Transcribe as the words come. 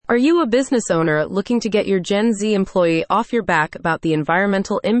Are you a business owner looking to get your Gen Z employee off your back about the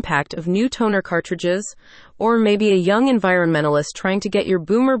environmental impact of new toner cartridges? Or maybe a young environmentalist trying to get your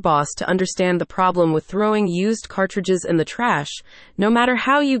boomer boss to understand the problem with throwing used cartridges in the trash? No matter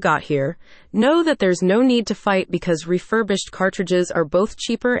how you got here, know that there's no need to fight because refurbished cartridges are both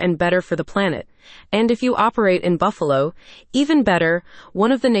cheaper and better for the planet. And if you operate in Buffalo, even better,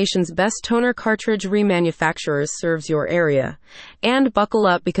 one of the nation's best toner cartridge remanufacturers serves your area. And buckle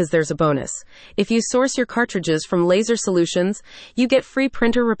up because there's a bonus. If you source your cartridges from Laser Solutions, you get free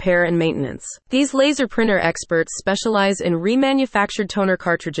printer repair and maintenance. These laser printer experts specialize in remanufactured toner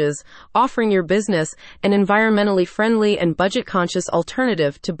cartridges, offering your business an environmentally friendly and budget-conscious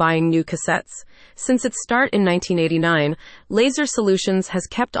alternative to buying new cassettes. Since its start in 1989, Laser Solutions has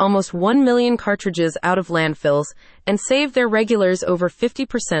kept almost 1 million cartridges out of landfills and saved their regulars over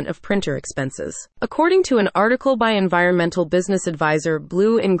 50% of printer expenses. According to an article by environmental business advisor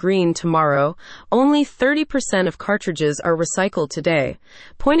Blue and Green Tomorrow, only 30% of cartridges are recycled today,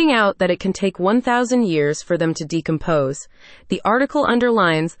 pointing out that it can take 1,000 years for them to decompose. The article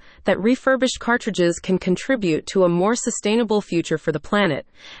underlines that refurbished cartridges can contribute to a more sustainable future for the planet,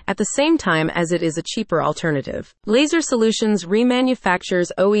 at the same time as it is a cheaper alternative. Laser Solutions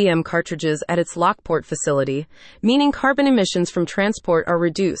remanufactures OEM cartridges at its Lockport facility, meaning carbon emissions from transport are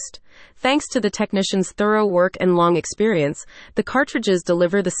reduced. Thanks to the technicians' thorough work and long experience, the cartridges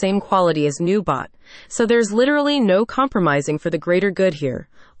deliver the same quality as new bought. So there's literally no compromising for the greater good here.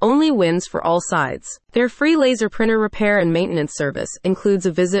 Only wins for all sides. Their free laser printer repair and maintenance service includes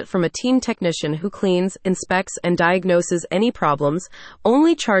a visit from a team technician who cleans, inspects, and diagnoses any problems,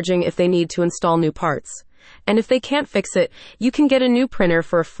 only charging if they need to install new parts. And if they can't fix it, you can get a new printer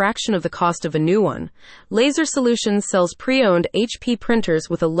for a fraction of the cost of a new one. Laser Solutions sells pre-owned HP printers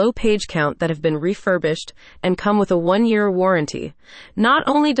with a low page count that have been refurbished and come with a 1-year warranty. Not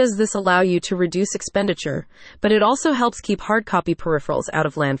only does this allow you to reduce expenditure, but it also helps keep hard copy peripherals out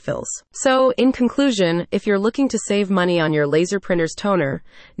of landfills. So, in conclusion, if you're looking to save money on your laser printer's toner,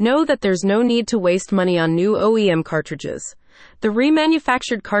 know that there's no need to waste money on new OEM cartridges. The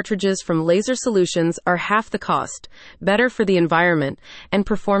remanufactured cartridges from Laser Solutions are half the cost, better for the environment, and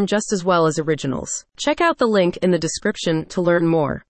perform just as well as originals. Check out the link in the description to learn more.